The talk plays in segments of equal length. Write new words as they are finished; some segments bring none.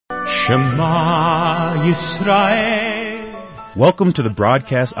Shema Yisrael. Welcome to the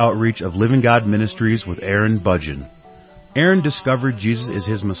broadcast outreach of Living God Ministries with Aaron Budgeon. Aaron discovered Jesus is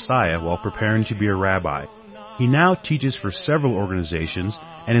his Messiah while preparing to be a rabbi. He now teaches for several organizations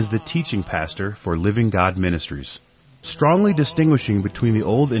and is the teaching pastor for Living God Ministries. Strongly distinguishing between the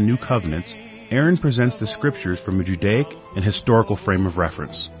Old and New Covenants, Aaron presents the Scriptures from a Judaic and historical frame of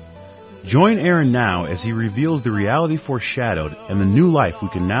reference. Join Aaron now as he reveals the reality foreshadowed and the new life we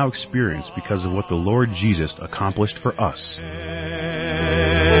can now experience because of what the Lord Jesus accomplished for us.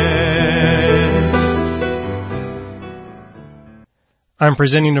 I'm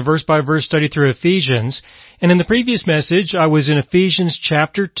presenting a verse-by-verse study through Ephesians, and in the previous message I was in Ephesians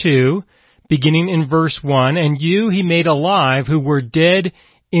chapter 2, beginning in verse 1, "And you he made alive who were dead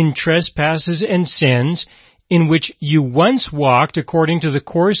in trespasses and sins, in which you once walked according to the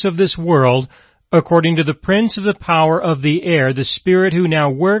course of this world, according to the prince of the power of the air, the spirit who now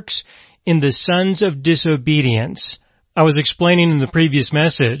works in the sons of disobedience." I was explaining in the previous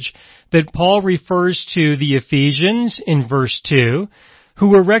message that Paul refers to the Ephesians in verse 2, who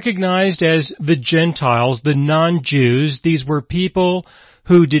were recognized as the Gentiles, the non-Jews. These were people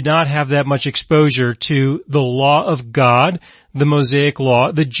who did not have that much exposure to the law of God, the Mosaic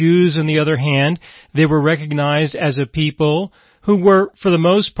law. The Jews, on the other hand, they were recognized as a people who were, for the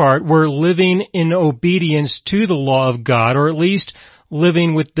most part, were living in obedience to the law of God, or at least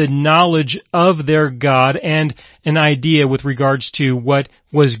living with the knowledge of their God and an idea with regards to what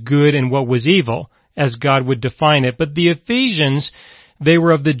was good and what was evil, as God would define it. But the Ephesians, they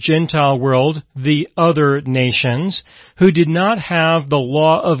were of the Gentile world, the other nations, who did not have the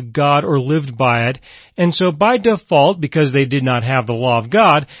law of God or lived by it, and so by default, because they did not have the law of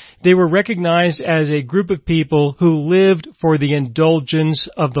God, they were recognized as a group of people who lived for the indulgence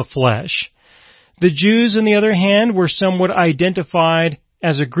of the flesh. The Jews, on the other hand, were somewhat identified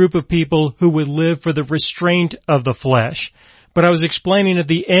as a group of people who would live for the restraint of the flesh. But I was explaining at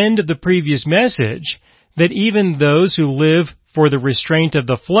the end of the previous message that even those who live for the restraint of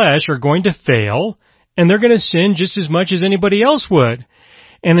the flesh are going to fail, and they're going to sin just as much as anybody else would.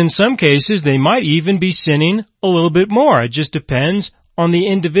 And in some cases, they might even be sinning a little bit more. It just depends on the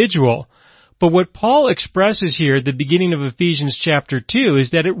individual. But what Paul expresses here at the beginning of Ephesians chapter 2 is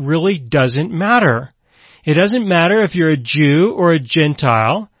that it really doesn't matter. It doesn't matter if you're a Jew or a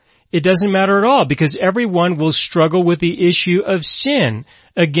Gentile. It doesn't matter at all, because everyone will struggle with the issue of sin.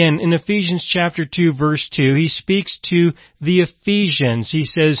 Again, in Ephesians chapter 2, verse 2, he speaks to the Ephesians. He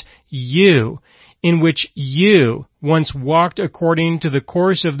says, "You, in which you once walked according to the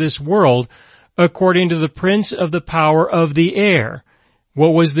course of this world, according to the prince of the power of the air."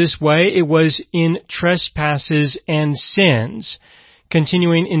 What was this way? It was in trespasses and sins.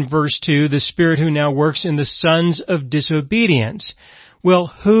 Continuing in verse 2, "The spirit who now works in the sons of disobedience." Well,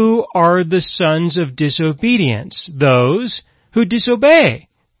 who are the sons of disobedience? Those who disobey.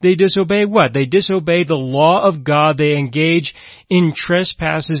 They disobey what? They disobey the law of God. They engage in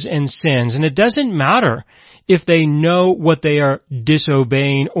trespasses and sins. And it doesn't matter if they know what they are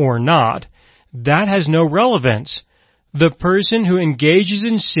disobeying or not. That has no relevance. The person who engages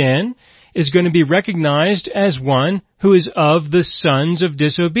in sin is going to be recognized as one who is of the sons of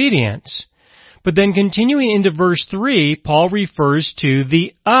disobedience. But then continuing into verse 3, Paul refers to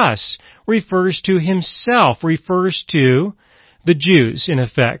the us, refers to himself, refers to the Jews, in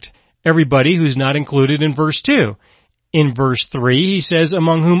effect. Everybody who's not included in verse 2. In verse 3, he says,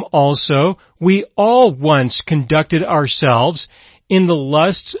 "Among whom also we all once conducted ourselves in the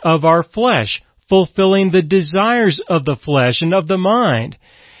lusts of our flesh, fulfilling the desires of the flesh and of the mind,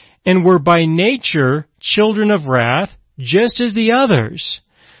 and were by nature children of wrath, just as the others."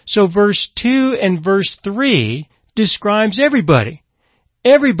 So verse 2 and verse 3 describes everybody.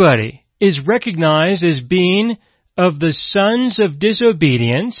 Everybody is recognized as being of the sons of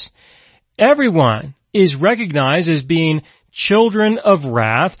disobedience. Everyone is recognized as being children of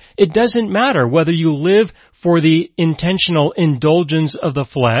wrath. It doesn't matter whether you live for the intentional indulgence of the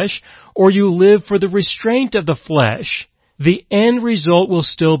flesh or you live for the restraint of the flesh. The end result will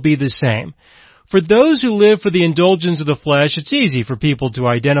still be the same. For those who live for the indulgence of the flesh, it's easy for people to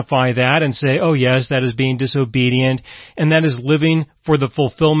identify that and say, oh yes, that is being disobedient, and that is living for the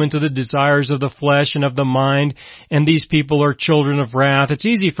fulfillment of the desires of the flesh and of the mind, and these people are children of wrath. It's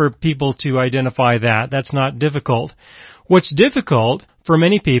easy for people to identify that. That's not difficult. What's difficult for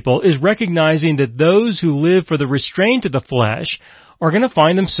many people is recognizing that those who live for the restraint of the flesh are going to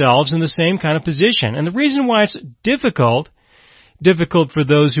find themselves in the same kind of position. And the reason why it's difficult, difficult for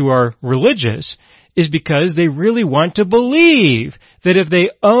those who are religious is because they really want to believe that if they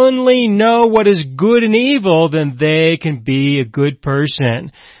only know what is good and evil, then they can be a good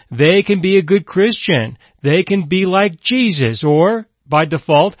person. They can be a good Christian. They can be like Jesus, or by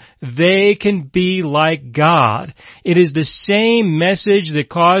default, they can be like God. It is the same message that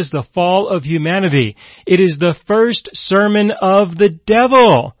caused the fall of humanity. It is the first sermon of the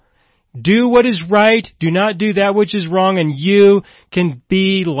devil. Do what is right, do not do that which is wrong, and you can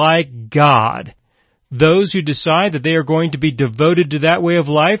be like God. Those who decide that they are going to be devoted to that way of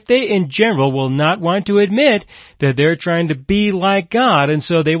life, they in general will not want to admit that they're trying to be like God, and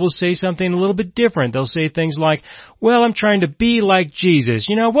so they will say something a little bit different. They'll say things like, well, I'm trying to be like Jesus.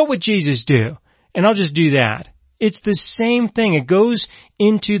 What would Jesus do? And I'll just do that. It's the same thing. It goes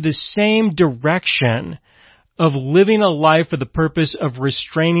into the same direction of living a life for the purpose of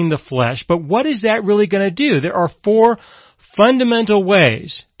restraining the flesh. But what is that really going to do? There are 4 fundamental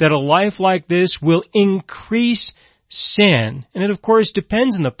ways that a life like this will increase sin. And it, of course,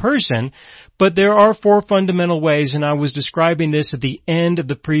 depends on the person, but there are 4 fundamental ways, and I was describing this at the end of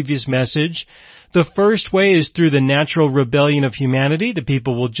the previous message. The first way is through the natural rebellion of humanity. The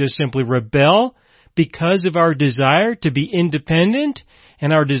people will just simply rebel because of our desire to be independent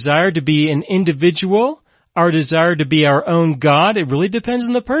and our desire to be an individual, our desire to be our own God. It really depends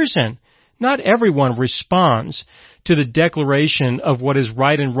on the person. Not everyone responds to the declaration of what is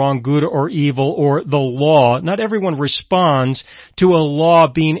right and wrong, good or evil, or the law. Not everyone responds to a law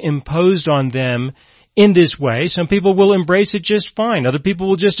being imposed on them in this way. Some people will embrace it just fine. Other people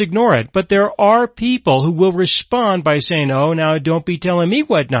will just ignore it. But there are people who will respond by saying, oh, now don't be telling me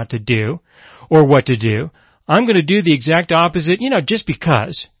what not to do or what to do. I'm going to do the exact opposite, just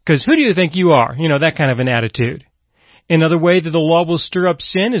because. Because who do you think you are? That kind of an attitude. Another way that the law will stir up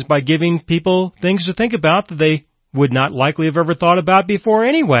sin is by giving people things to think about that they would not likely have ever thought about before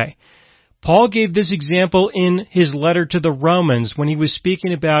anyway. Paul gave this example in his letter to the Romans when he was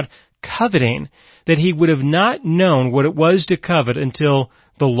speaking about coveting, that he would have not known what it was to covet until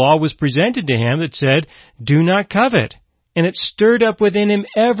the law was presented to him that said, do not covet. And it stirred up within him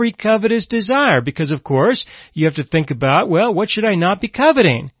every covetous desire because, of course, you have to think about, well, what should I not be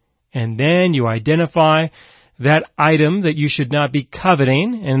coveting? And then you identify that item that you should not be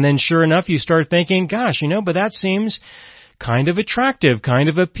coveting, and then sure enough you start thinking, gosh, but that seems kind of attractive, kind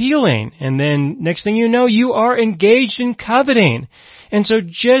of appealing. And then next thing you know, you are engaged in coveting. And so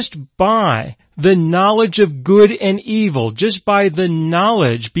just by the knowledge of good and evil, just by the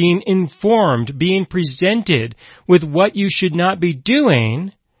knowledge, being informed, being presented with what you should not be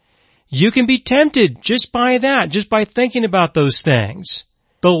doing, you can be tempted just by that, just by thinking about those things.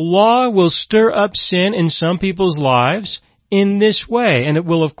 The law will stir up sin in some people's lives in this way, and it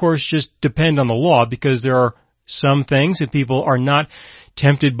will, of course, just depend on the law, because there are some things that people are not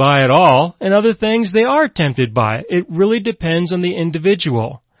tempted by at all, and other things they are tempted by. It really depends on the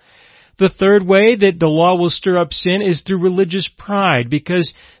individual. The third way that the law will stir up sin is through religious pride,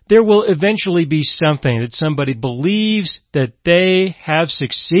 because there will eventually be something that somebody believes that they have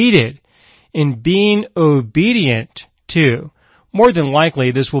succeeded in being obedient to. More than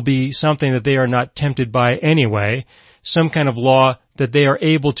likely, this will be something that they are not tempted by anyway, some kind of law that they are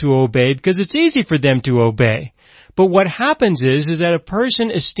able to obey because it's easy for them to obey. But what happens is that a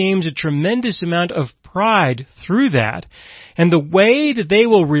person esteems a tremendous amount of pride through that, and the way that they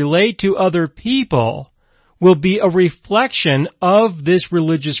will relate to other people will be a reflection of this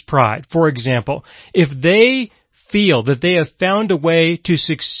religious pride. For example, if they feel that they have found a way to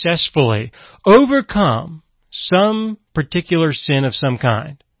successfully overcome some particular sin of some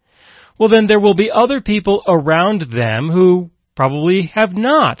kind, well then there will be other people around them who probably have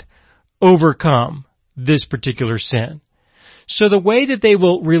not overcome this particular sin. So the way that they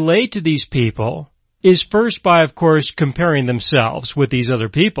will relate to these people is first by, of course, comparing themselves with these other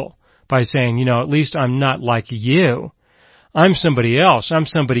people, by saying, at least I'm not like you. I'm somebody else. I'm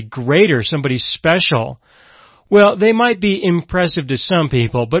somebody greater, somebody special. Well, they might be impressive to some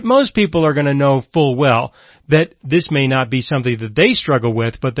people, but most people are going to know full well that this may not be something that they struggle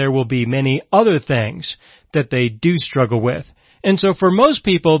with, but there will be many other things that they do struggle with. And so for most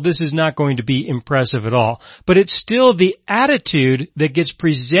people, this is not going to be impressive at all. But it's still the attitude that gets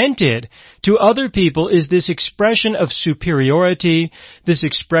presented to other people is this expression of superiority, this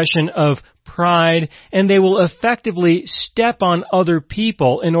expression of pride, and they will effectively step on other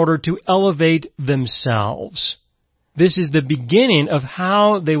people in order to elevate themselves. This is the beginning of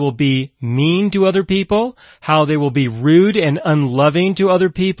how they will be mean to other people, how they will be rude and unloving to other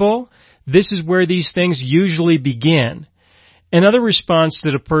people. This is where these things usually begin. Another response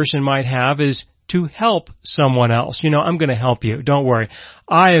that a person might have is to help someone else. I'm going to help you. Don't worry.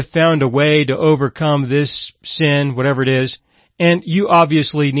 I have found a way to overcome this sin, whatever it is, and you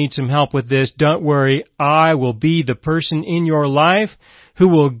obviously need some help with this. Don't worry. I will be the person in your life who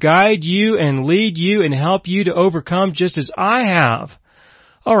will guide you and lead you and help you to overcome just as I have.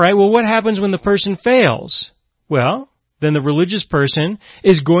 All right, well, what happens when the person fails? Well, then the religious person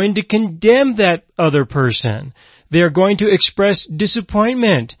is going to condemn that other person. They're going to express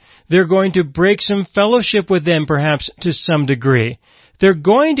disappointment. They're going to break some fellowship with them, perhaps to some degree. They're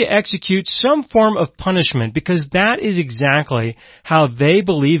going to execute some form of punishment because that is exactly how they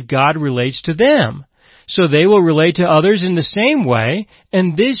believe God relates to them. So they will relate to others in the same way,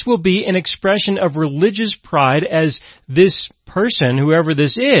 and this will be an expression of religious pride as this person, whoever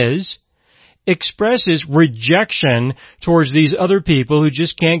this is, expresses rejection towards these other people who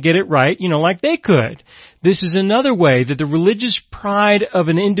just can't get it right, like they could. This is another way that the religious pride of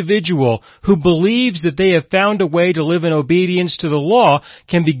an individual who believes that they have found a way to live in obedience to the law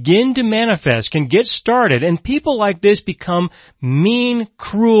can begin to manifest, can get started, and people like this become mean,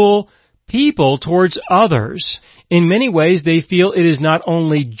 cruel people towards others. In many ways, they feel it is not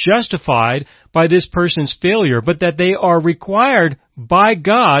only justified by this person's failure, but that they are required by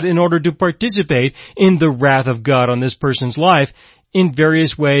God in order to participate in the wrath of God on this person's life in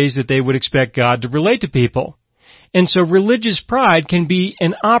various ways that they would expect God to relate to people. And so religious pride can be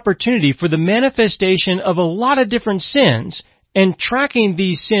an opportunity for the manifestation of a lot of different sins, and tracking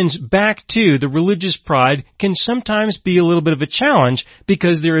these sins back to the religious pride can sometimes be a little bit of a challenge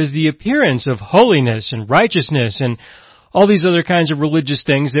because there is the appearance of holiness and righteousness and all these other kinds of religious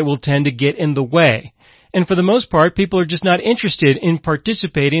things that will tend to get in the way. And for the most part, people are just not interested in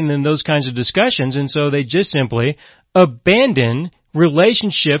participating in those kinds of discussions, and so they just simply abandon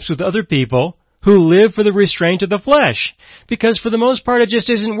relationships with other people who live for the restraint of the flesh, because for the most part it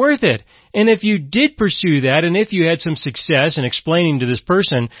just isn't worth it. And if you did pursue that, and if you had some success in explaining to this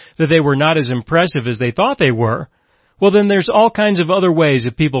person that they were not as impressive as they thought they were, well then there's all kinds of other ways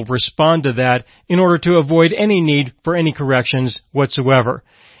that people respond to that in order to avoid any need for any corrections whatsoever.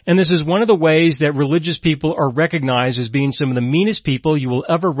 And this is one of the ways that religious people are recognized as being some of the meanest people you will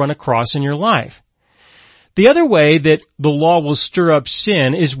ever run across in your life. The other way that the law will stir up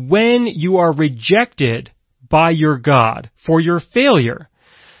sin is when you are rejected by your God for your failure.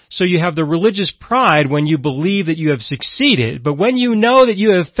 So you have the religious pride when you believe that you have succeeded, but when you know that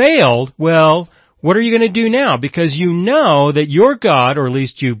you have failed, well, what are you going to do now? Because you know that your God, or at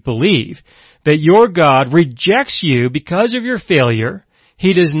least you believe, that your God rejects you because of your failure.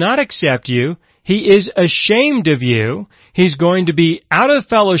 He does not accept you. He is ashamed of you. He's going to be out of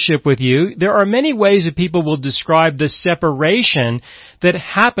fellowship with you. There are many ways that people will describe the separation that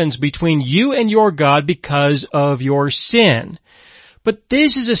happens between you and your God because of your sin. But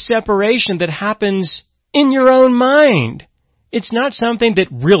this is a separation that happens in your own mind. It's not something that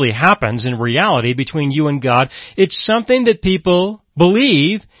really happens in reality between you and God. It's something that people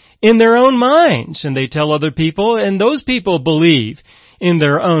believe in their own minds, and they tell other people, and those people believe in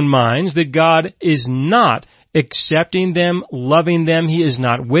their own minds that God is not accepting them, loving them. He is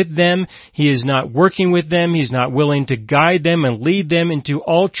not with them. He is not working with them. He's not willing to guide them and lead them into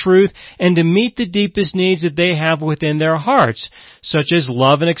all truth and to meet the deepest needs that they have within their hearts, such as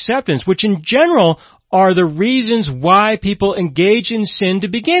love and acceptance, which in general are the reasons why people engage in sin to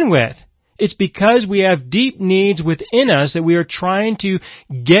begin with. It's because we have deep needs within us that we are trying to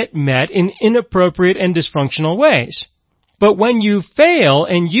get met in inappropriate and dysfunctional ways. But when you fail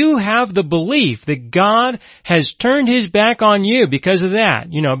and you have the belief that God has turned His back on you because of that,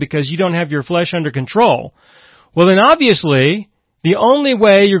 because you don't have your flesh under control, well then obviously the only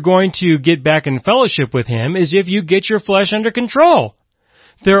way you're going to get back in fellowship with Him is if you get your flesh under control.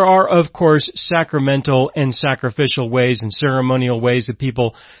 There are, of course, sacramental and sacrificial ways and ceremonial ways that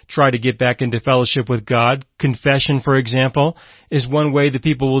people try to get back into fellowship with God. Confession, for example, is one way that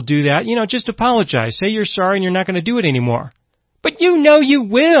people will do that. Just apologize. Say you're sorry and you're not going to do it anymore. But you know you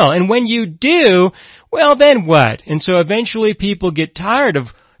will. And when you do, well, then what? And so eventually people get tired of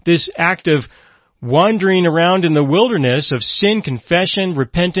this act of wandering around in the wilderness of sin, confession,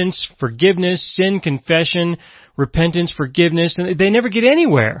 repentance, forgiveness, sin, confession, repentance, forgiveness, and they never get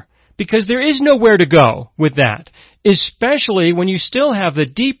anywhere because there is nowhere to go with that, especially when you still have the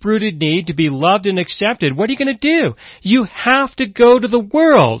deep-rooted need to be loved and accepted. What are you going to do? You have to go to the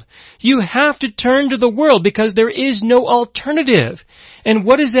world. You have to turn to the world because there is no alternative. And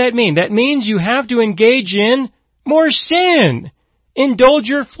what does that mean? That means you have to engage in more sin. Indulge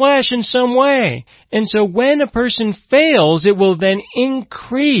your flesh in some way. And so when a person fails, it will then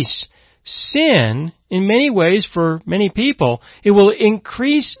increase sin, in many ways for many people, it will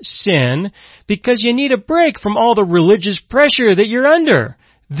increase sin because you need a break from all the religious pressure that you're under.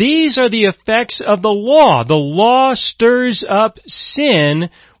 These are the effects of the law. The law stirs up sin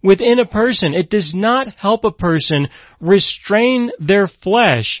within a person. It does not help a person restrain their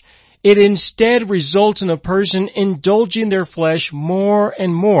flesh. It instead results in a person indulging their flesh more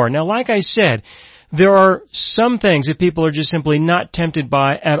and more. Now, like I said, there are some things that people are just simply not tempted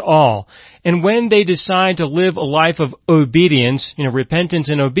by at all. And when they decide to live a life of obedience, repentance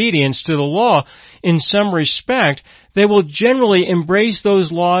and obedience to the law in some respect, they will generally embrace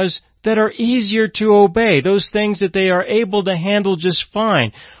those laws that are easier to obey, those things that they are able to handle just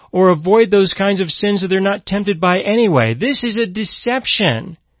fine, or avoid those kinds of sins that they're not tempted by anyway. This is a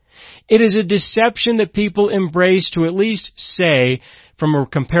deception. It is a deception that people embrace to at least say, from a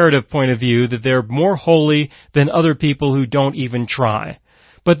comparative point of view, that they're more holy than other people who don't even try.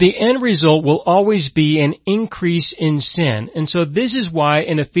 But the end result will always be an increase in sin. And so this is why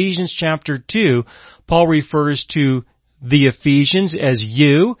in Ephesians chapter 2, Paul refers to the Ephesians as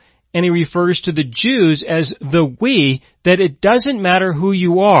you, and he refers to the Jews as the we, that it doesn't matter who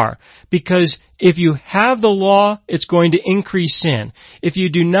you are, because if you have the law, it's going to increase sin. If you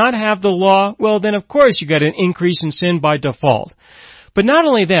do not have the law, well then of course you got an increase in sin by default. But not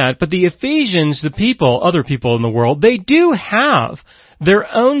only that, but the Ephesians, the people, other people in the world, they do have their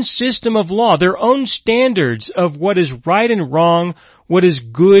own system of law, their own standards of what is right and wrong, what is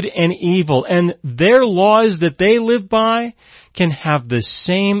good and evil. And their laws that they live by can have the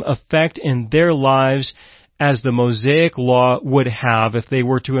same effect in their lives as the Mosaic law would have if they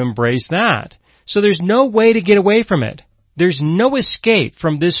were to embrace that. So there's no way to get away from it. There's no escape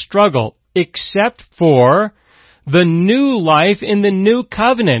from this struggle except for the new life in the new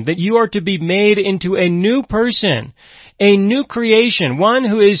covenant, that you are to be made into a new person, a new creation, one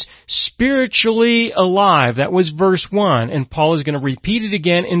who is spiritually alive. That was verse 1, and Paul is going to repeat it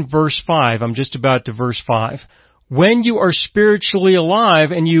again in verse 5. I'm just about to verse 5. When you are spiritually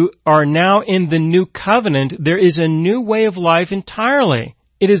alive and you are now in the new covenant, there is a new way of life entirely.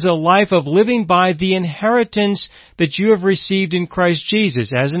 It is a life of living by the inheritance that you have received in Christ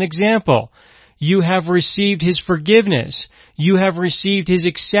Jesus. As an example, you have received His forgiveness. You have received His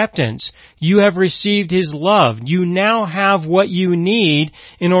acceptance. You have received His love. You now have what you need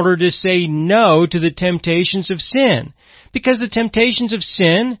in order to say no to the temptations of sin. Because the temptations of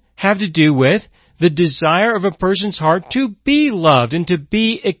sin have to do with the desire of a person's heart to be loved and to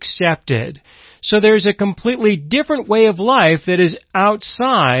be accepted. So there's a completely different way of life that is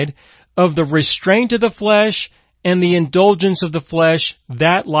outside of the restraint of the flesh and the indulgence of the flesh.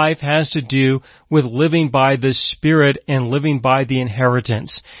 That life has to do with living by the Spirit and living by the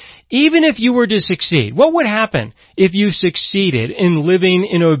inheritance. Even if you were to succeed, what would happen if you succeeded in living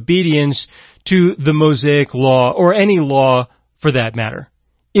in obedience to the Mosaic law, or any law for that matter?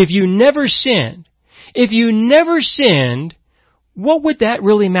 If you never sinned, what would that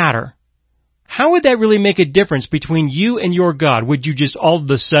really matter? How would that really make a difference between you and your God? Would you just all of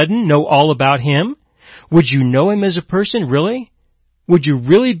a sudden know all about Him? Would you know Him as a person, really? Would you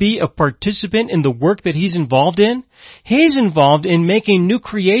really be a participant in the work that He's involved in? He's involved in making new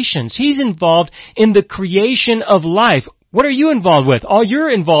creations. He's involved in the creation of life. What are you involved with? All you're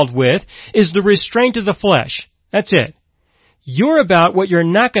involved with is the restraint of the flesh. That's it. You're about what you're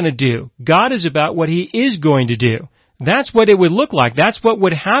not going to do. God is about what He is going to do. That's what it would look like. That's what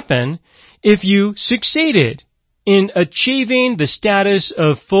would happen if you succeeded in achieving the status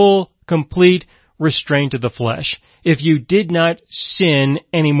of full, complete restraint of the flesh. If you did not sin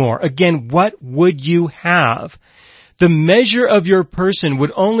anymore. Again, what would you have? The measure of your person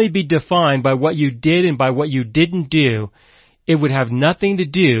would only be defined by what you did and by what you didn't do. It would have nothing to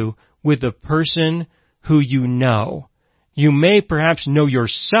do with the person who you know. You may perhaps know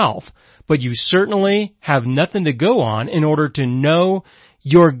yourself, but you certainly have nothing to go on in order to know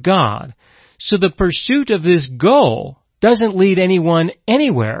your God. So the pursuit of this goal doesn't lead anyone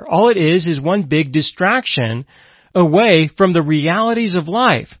anywhere. All it is one big distraction away from the realities of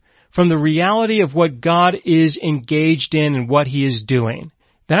life, from the reality of what God is engaged in and what He is doing.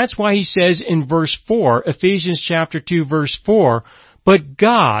 That's why he says in verse 4, Ephesians chapter 2, verse 4, "But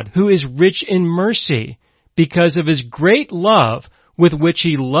God, who is rich in mercy, because of His great love with which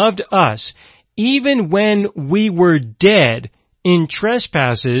He loved us, even when we were dead in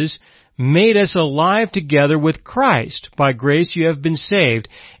trespasses, made us alive together with Christ. By grace you have been saved,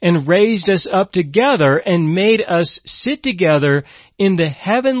 and raised us up together, and made us sit together in the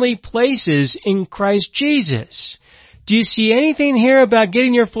heavenly places in Christ Jesus." Do you see anything here about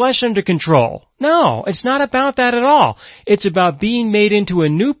getting your flesh under control? No, it's not about that at all. It's about being made into a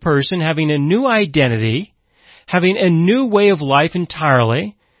new person, having a new identity, having a new way of life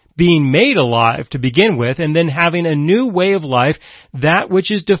entirely, being made alive to begin with, and then having a new way of life, that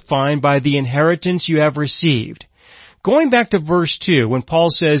which is defined by the inheritance you have received. Going back to verse 2, when Paul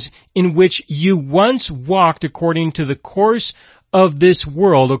says, in which you once walked according to the course of this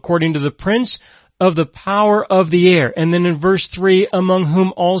world, according to the prince of the power of the air. And then in verse 3, among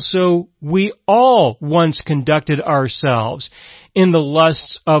whom also we all once conducted ourselves in the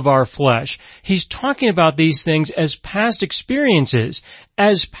lusts of our flesh. He's talking about these things as past experiences,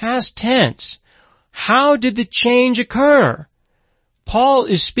 as past tense. How did the change occur? Paul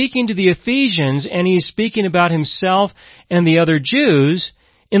is speaking to the Ephesians, and he's speaking about himself and the other Jews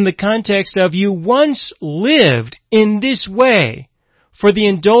in the context of you once lived in this way for the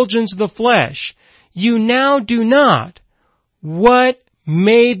indulgence of the flesh. You now do not. What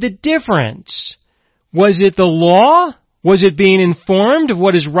made the difference? Was it the law? Was it being informed of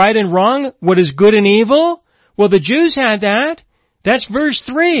what is right and wrong, what is good and evil? Well, the Jews had that. That's verse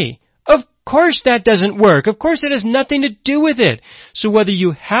 3. Of course that doesn't work. Of course it has nothing to do with it. So whether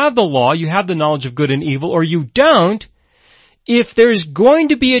you have the law, you have the knowledge of good and evil, or you don't, if there's going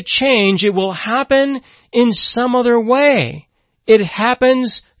to be a change, it will happen in some other way. It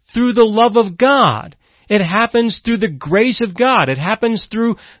happens through the love of God. It happens through the grace of God. It happens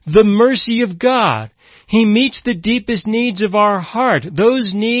through the mercy of God. He meets the deepest needs of our heart,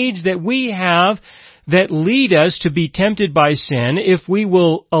 those needs that we have that lead us to be tempted by sin. If we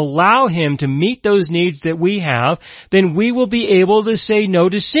will allow Him to meet those needs that we have, then we will be able to say no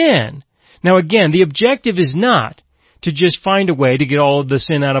to sin. Now again, the objective is not to just find a way to get all of the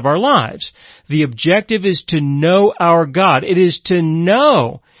sin out of our lives. The objective is to know our God. It is to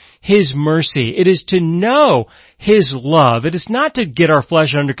know His mercy. It is to know His love. It is not to get our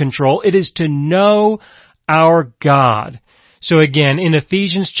flesh under control. It is to know our God. So again, in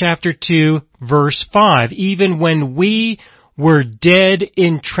Ephesians chapter 2, verse 5, even when we were dead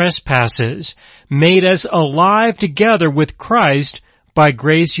in trespasses, made us alive together with Christ, by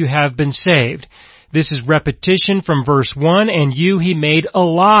grace you have been saved. This is repetition from verse 1, and you He made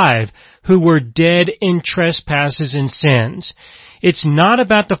alive, who were dead in trespasses and sins. It's not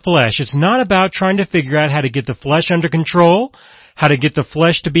about the flesh. It's not about trying to figure out how to get the flesh under control, how to get the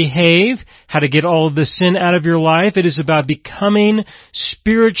flesh to behave, how to get all of the sin out of your life. It is about becoming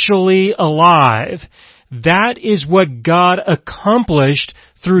spiritually alive. That is what God accomplished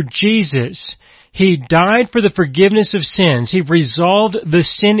through Jesus. He died for the forgiveness of sins. He resolved the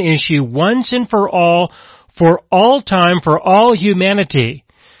sin issue once and for all time, for all humanity,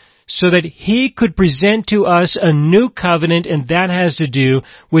 so that He could present to us a new covenant, and that has to do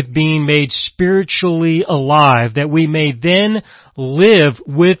with being made spiritually alive, that we may then live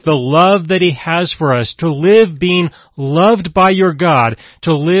with the love that He has for us, to live being loved by your God,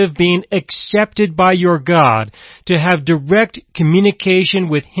 to live being accepted by your God, to have direct communication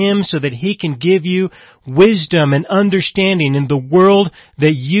with Him so that He can give you wisdom and understanding in the world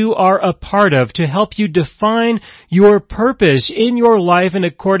that you are a part of, to help you define your purpose in your life in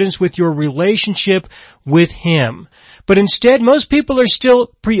accordance with your relationship with Him. But instead, most people are still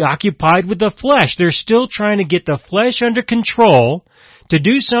preoccupied with the flesh. They're still trying to get the flesh under control, to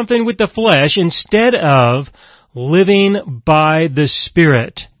do something with the flesh instead of living by the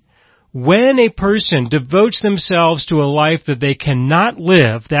Spirit. When a person devotes themselves to a life that they cannot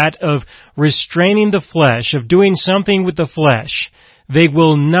live, that of restraining the flesh, of doing something with the flesh, they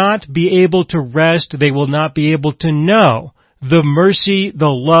will not be able to rest, they will not be able to know the mercy,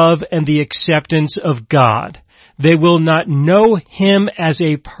 the love, and the acceptance of God. They will not know Him as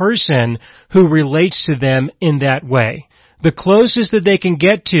a person who relates to them in that way. The closest that they can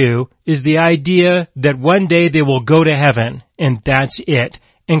get to is the idea that one day they will go to heaven, and that's it,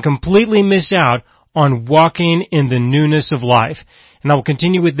 and completely miss out on walking in the newness of life. And I will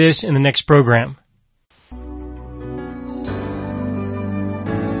continue with this in the next program.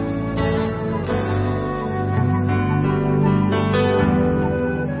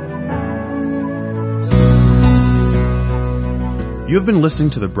 You have been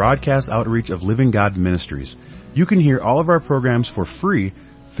listening to the broadcast outreach of Living God Ministries. You can hear all of our programs for free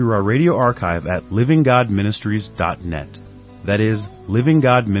through our radio archive at livinggodministries.net. That is,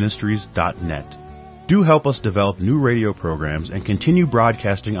 livinggodministries.net. Do help us develop new radio programs and continue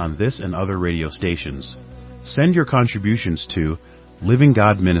broadcasting on this and other radio stations. Send your contributions to Living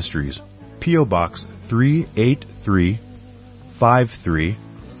God Ministries, P.O. Box 38353,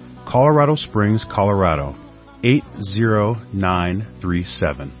 Colorado Springs, Colorado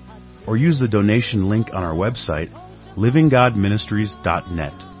 80937, or use the donation link on our website,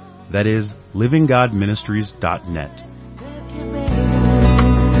 livinggodministries.net. That is livinggodministries.net.